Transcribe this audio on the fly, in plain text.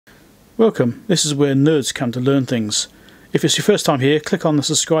Welcome, this is where nerds come to learn things. If it's your first time here, click on the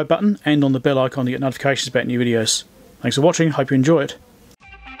subscribe button and on the bell icon to get notifications about new videos. Thanks for watching, hope you enjoy it.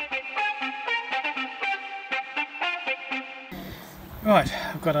 Right,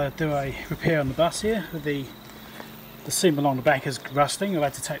 I've got to do a repair on the bus here. The seam along the back is rusting. I've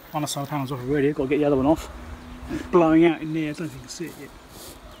had to take one of the side panels off already. I've got to get the other one off. It's blowing out in there, I don't know if you can see it yet.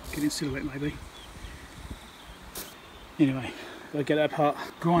 Get in silhouette maybe. Anyway, got to get that apart,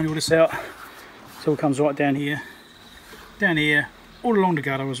 grind all this out. So it comes right down here, all along the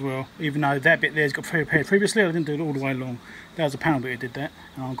gutter as well. Even though that bit there's got repaired previously, I didn't do it all the way along. That was the panel bit that did that,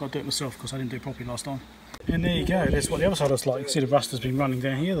 and I've got to do it myself because I didn't do it properly last time. And there you go, that's what the other side looks like. You can see the rust has been running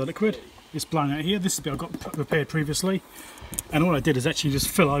down here, the liquid. It's blown out here. This is the bit I got repaired previously. And all I did is actually just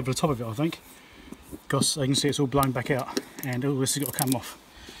fill over the top of it, I think. Because you can see it's all blown back out. And all this has got to come off.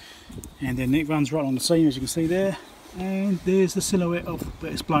 And then it runs right on the seam, as you can see there. And there's the silhouette of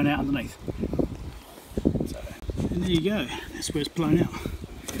where it's blown out underneath. So, and there you go, that's where it's blown out.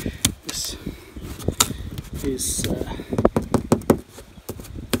 This is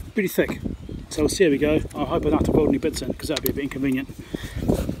pretty thick. So we'll see how we go. I hope I don't have to weld any bits in because that would be a bit inconvenient.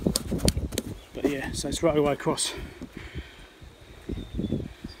 But yeah, so it's right away across.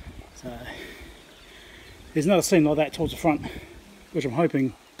 So there's another seam like that towards the front, which I'm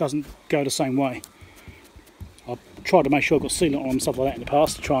hoping doesn't go the same way. I've tried to make sure I've got sealant on and stuff like that in the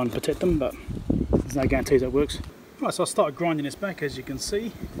past to try and protect them, but there's no guarantees that works. Right, so I started grinding this back, as you can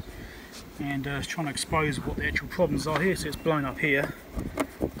see, and trying to expose what the actual problems are here. So it's blown up here.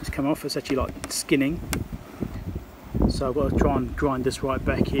 It's come off, it's actually like skinning. So I've got to try and grind this right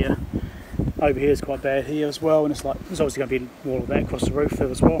back here. Over here is quite bad here as well, and it's like there's obviously going to be more of that across the roof there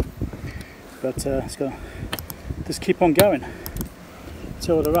as well. But it's going to just keep on going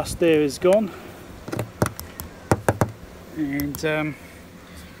until the rust there is gone. And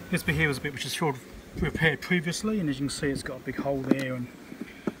this bit here was a bit which is repaired previously, and as you can see it's got a big hole there and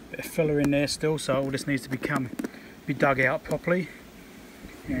a bit of filler in there still, so all this needs to be dug out properly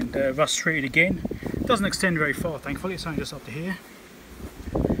and rust treated again. It doesn't extend very far, thankfully. It's only just up to here.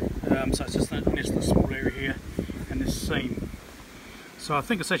 So it's just this small area here and this seam. So I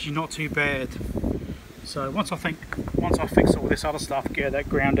think it's actually not too bad. So once I fix all this other stuff, get that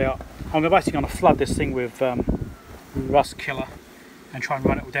ground out, I'm basically going to flood this thing with rust killer and try and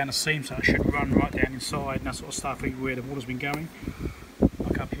run it all down the seam, so it should run right down inside and that sort of stuff where the water's been going.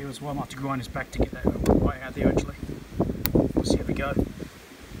 Like up here as well. I might have to grind this back to get that right out there actually. We'll see how we go.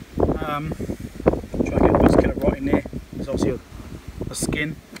 Try and get the rust killer right in there. There's obviously a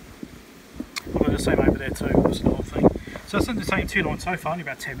skin. I'll do the same over there too, that's the whole thing. So it doesn't take too long so far, only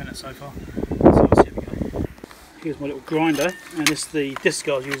about 10 minutes so far. So let's see how we go. Here's my little grinder, and this is the disc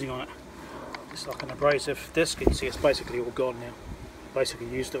I was using on it. It's like an abrasive disc. You can see it's basically all gone now. Basically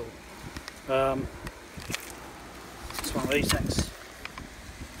used it all. It's one of these things.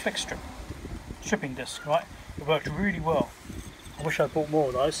 Flick stripping disc, right? It worked really well. I wish I'd bought more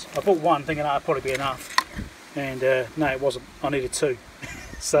of those. I bought one thinking that'd probably be enough, and no, it wasn't. I needed two.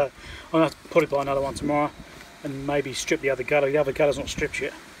 So I'm going to have to probably buy another one tomorrow and maybe strip the other gutter. The other gutter's not stripped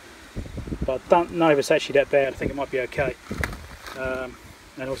yet, but I don't know if it's actually that bad. I think it might be okay.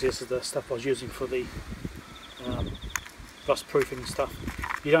 And also this is the stuff I was using for the rust proofing stuff.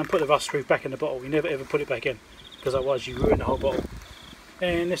 You don't put the rust proof back in the bottle. You never ever put it back in, because otherwise you ruin the whole bottle.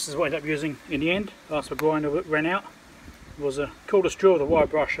 And this is what I ended up using in the end. After my grinder ran out, it was a cordless drill with a wire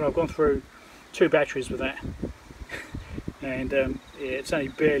brush, and I've gone through 2 batteries with that. And yeah, it's only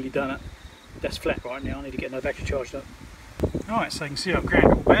barely done it. That's flat right now. I need to get another battery charged up. Alright, so you can see I've ground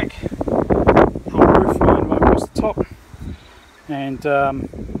it all back. The whole roof line right across the top. And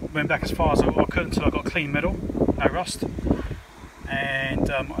went back as far as I could until I got clean metal, no rust. And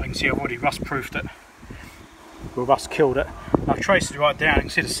I can see I've already rust proofed it, or rust killed it. And I've traced it right down. You can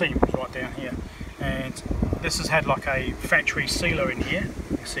see the seam is right down here. And this has had like a factory sealer in here.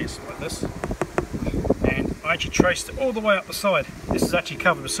 You can see it's like this. And I actually traced it all the way up the side. This is actually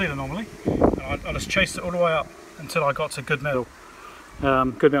covered with sealer normally. And I just chased it all the way up until I got to good metal.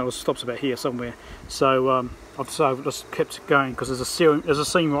 Good metal stops about here somewhere. So I've just kept going because there's a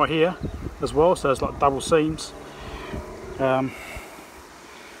seam right here as well, so it's like double seams.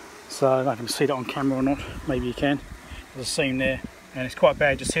 So I don't know if you can see that on camera or not, maybe you can. There's a seam there, and it's quite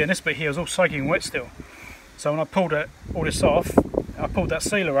bad just here. And this bit here is all soaking wet still. So when I pulled all this off, I pulled that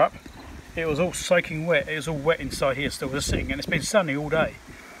sealer up, it was all soaking wet. It was all wet inside here still, just sitting, and it's been sunny all day.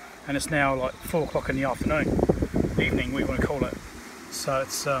 And it's now like 4 o'clock in the afternoon, evening, we want to call it. So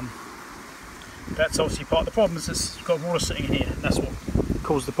it's that's obviously part of the problem, is it's got water sitting in here, and that's what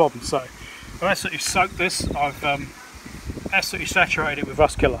caused the problem. So I've absolutely soaked this. I've absolutely saturated it with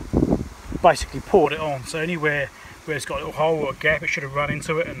rust killer. basically poured it on, so anywhere where it's got a little hole or a gap, it should have run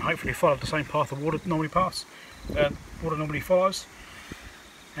into it and hopefully followed the same path the water normally follows.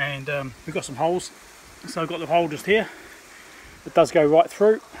 And we've got some holes, so I've got the hole just here. It does go right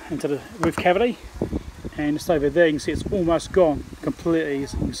through into the roof cavity, and just over there you can see it's almost gone completely. You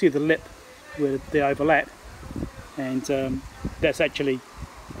can see the lip where they overlap, and that's actually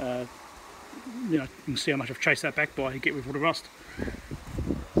you know, you can see how much I've chased that back by to get rid of all the rust.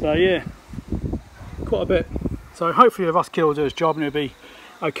 So yeah, quite a bit. So hopefully the rust killer will do its job and it'll be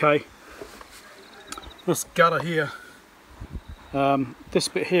okay. This gutter here, this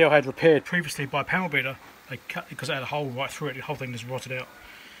bit here I had repaired previously by a panel beater. They cut because it had a hole right through it. The whole thing just rotted out.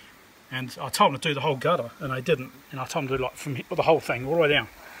 And I told them to do the whole gutter, and they didn't. And I told them to do like from the whole thing all the way down.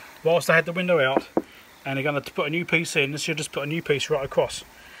 Whilst they had the window out, and they're going to put a new piece in, they should just put a new piece right across.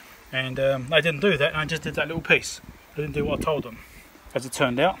 And they didn't do that, and I just did that little piece. They didn't do what I told them, as it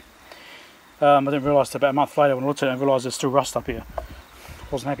turned out. I didn't realise about a month later when I looked at it, I realised there's still rust up here.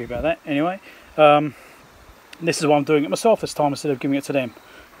 Wasn't happy about that. Anyway, this is why I'm doing it myself this time instead of giving it to them.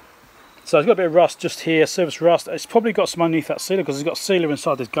 So it's got a bit of rust just here, surface rust. It's probably got some underneath that sealer because it's got sealer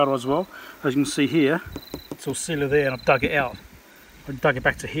inside this gutter as well. As you can see here, it's all sealer there, and I've dug it out. I dug it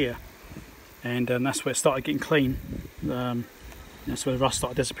back to here, and that's where it started getting clean. That's where the rust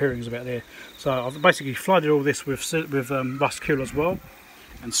started disappearing, is about there. So I've basically flooded all this with rust killer as well,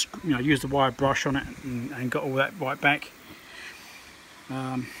 and you know, used a wire brush on it and got all that right back.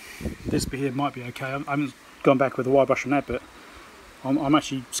 This bit here might be okay. I haven't gone back with the wire brush on that bit. I'm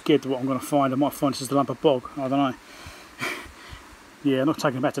actually scared of what I'm going to find. I might find this is the lump of bog. I don't know. Yeah, I'm not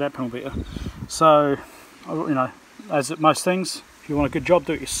taking it back to that panel beater. So, you know, as at most things, if you want a good job,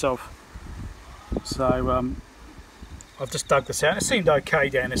 do it yourself. So I've just dug this out. It seemed okay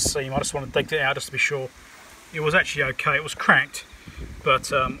down this seam. I just want to dig it out just to be sure. It was actually okay. It was cracked,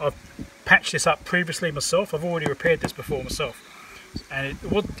 but I've patched this up previously myself. I've already repaired this before myself, and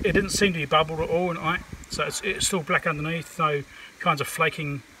it didn't seem to be bubbled at all. So it's still black underneath. No kinds of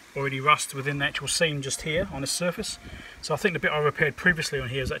flaking or any rust within the actual seam just here on the surface. So I think the bit I repaired previously on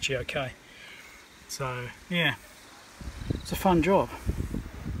here is actually okay. So yeah, it's a fun job.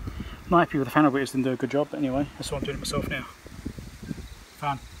 Not happy with the panel beaters, didn't do a good job, but anyway, that's why I'm doing it myself now.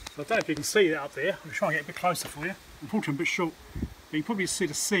 Fun. So I don't know if you can see that up there. I'm trying to get a bit closer for you. Unfortunately, a bit short. But you can probably see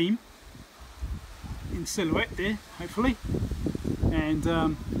the seam in silhouette there, hopefully. And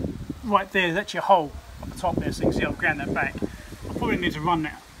right there, there's actually a hole at the top there, so you can see I've ground that back. I probably need to run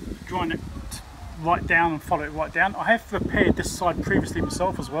that, join it right down and follow it right down. I have repaired this side previously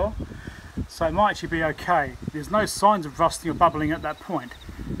myself as well, so it might actually be okay. There's no signs of rusting or bubbling at that point,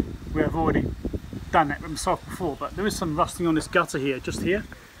 where I've already done that myself before, but there is some rusting on this gutter here, just here,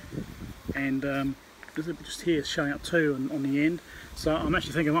 and there's a bit just here showing up too on the end. So I'm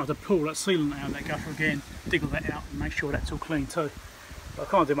actually thinking I might have to pull that sealant out of that gutter again, dig all that out and make sure that's all clean too. But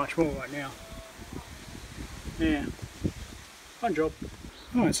I can't do much more right now. Yeah, fun job.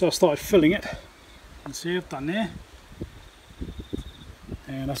 Alright, so I started filling it. You can see I've done there.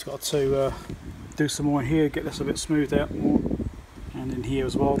 And I've got to do some more in here, get this a bit smoothed out more. And in here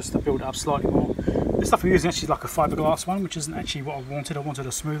as well, just to build it up slightly more. The stuff I'm using is actually like a fiberglass one, which isn't actually what I wanted. I wanted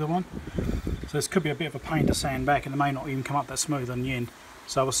a smoother one. So this could be a bit of a pain to sand back, and it may not even come up that smooth in the end.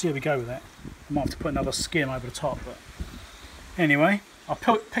 So we'll see how we go with that. I might have to put another skim over the top, but anyway, I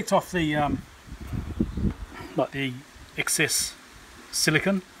picked off the like the excess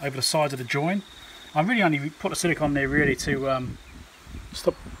silicone over the sides of the join. I really only put the silicone there really to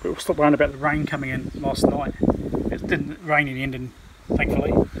stop worrying about the rain coming in last night. It didn't rain in the end,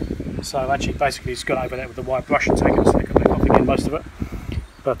 thankfully. So actually basically just gone over that with the wire brush and taken the silicone back off again, most of it.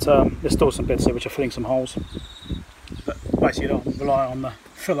 But there's still some bits there which are filling some holes. But basically I'll rely on the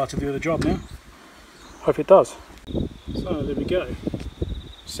filler to do the job now. Hope it does. So there we go.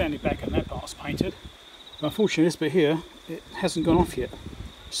 Sanded back and that part's painted. But unfortunately this bit here, it hasn't gone off yet.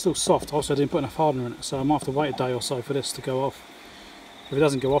 It's still soft. Also I didn't put enough hardener in it, so I might have to wait a day or so for this to go off. If it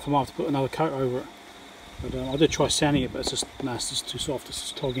doesn't go off I might have to put another coat over it. But I did try sanding it, but it's just too soft. It's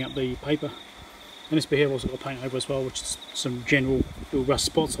just clogging up the paper. And this bit here I've also got to paint over as well, which is some general little rust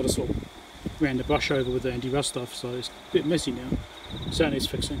spots. I just sort of ran the brush over with the anti-rust stuff, so it's a bit messy now. It certainly needs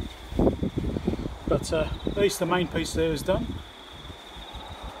fixing. But at least the main piece there is done.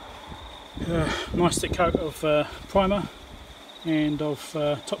 Nice thick coat of primer and of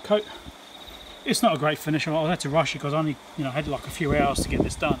top coat. It's not a great finish. I had to rush it because I only had like a few hours to get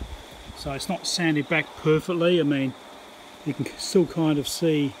this done. So it's not sanded back perfectly. I mean, you can still kind of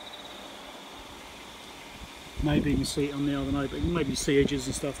see. Maybe you can see it on there, I don't know, but you can maybe see edges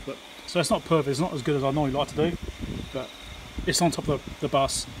and stuff. But so it's not perfect. It's not as good as I normally like to do. But it's on top of the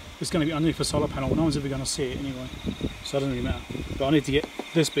bus. It's going to be underneath the solar panel. No one's ever going to see it anyway, so it doesn't really matter. But I need to get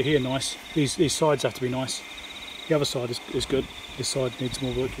this bit here nice. These sides have to be nice. The other side is good. This side needs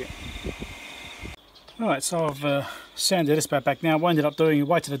more work yet. Alright, so I've sanded this back now. What I ended up doing, I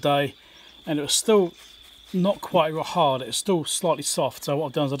waited a day, and it was still not quite hard. It was still slightly soft. So what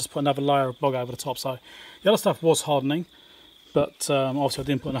I've done is I just put another layer of bog over the top. So the other stuff was hardening, but obviously I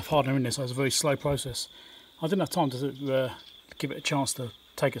didn't put enough hardener in there, so it was a very slow process. I didn't have time to give it a chance to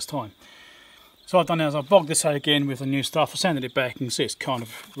take its time. So what I've done now is I've bogged this out again with the new stuff. I sanded it back. You can see it's kind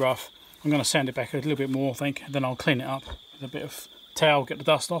of rough. I'm going to sand it back a little bit more, I think, and then I'll clean it up with a bit of towel, get the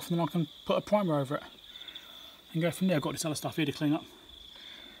dust off, and then I can put a primer over it and go from there. I've got this other stuff here to clean up.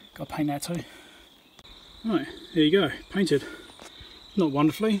 Got to paint that too. Right, there you go, painted. Not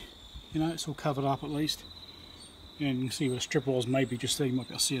wonderfully, you know, it's all covered up at least. And you can see where the strip was, maybe just there. You might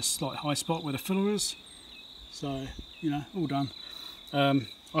be able to see a slight high spot where the filler is. So, you know, all done.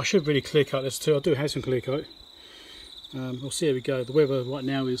 I should really clear coat this too. I do have some clear coat. We'll see how we go. The weather right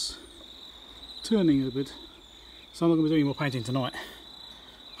now is turning a bit, so I'm not going to be doing more painting tonight.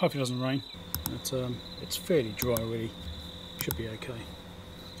 Hopefully it doesn't rain, but it's fairly dry already. Should be okay.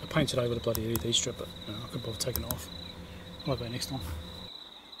 I painted over the bloody LED strip, but you know, I couldn't bother taking it off. I'll have that next time.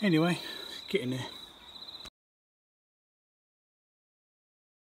 Anyway, get in there.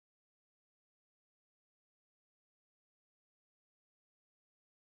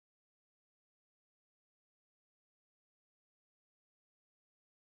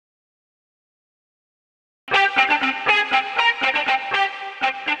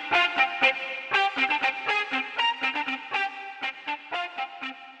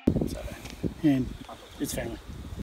 And it's family.